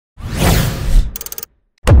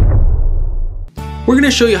We're going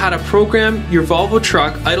to show you how to program your Volvo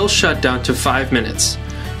truck idle shutdown to 5 minutes.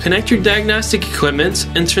 Connect your diagnostic equipment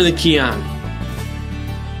and turn the key on.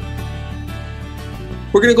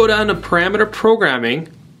 We're going to go down to parameter programming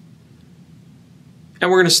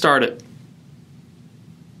and we're going to start it.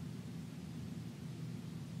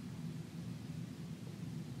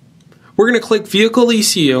 We're going to click Vehicle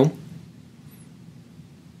ECU.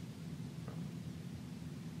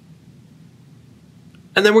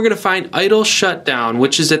 And then we're going to find Idle Shutdown,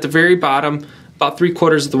 which is at the very bottom, about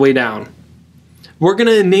 3/4 of the way down. We're going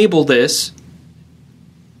to enable this,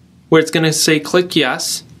 where it's going to say click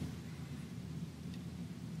yes.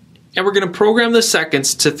 And we're going to program the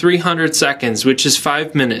seconds to 300 seconds, which is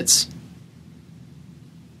 5 minutes.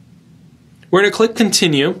 We're going to click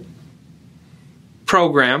continue,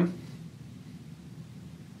 program.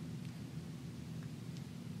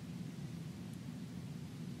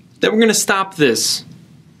 Then we're going to stop this.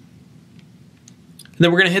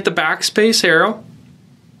 Then we're going to hit the backspace arrow.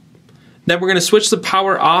 Then we're going to switch the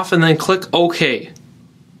power off and then click OK.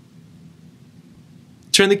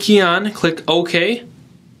 Turn the key on, click OK.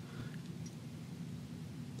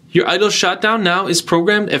 Your idle shutdown now is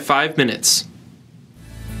programmed at 5 minutes.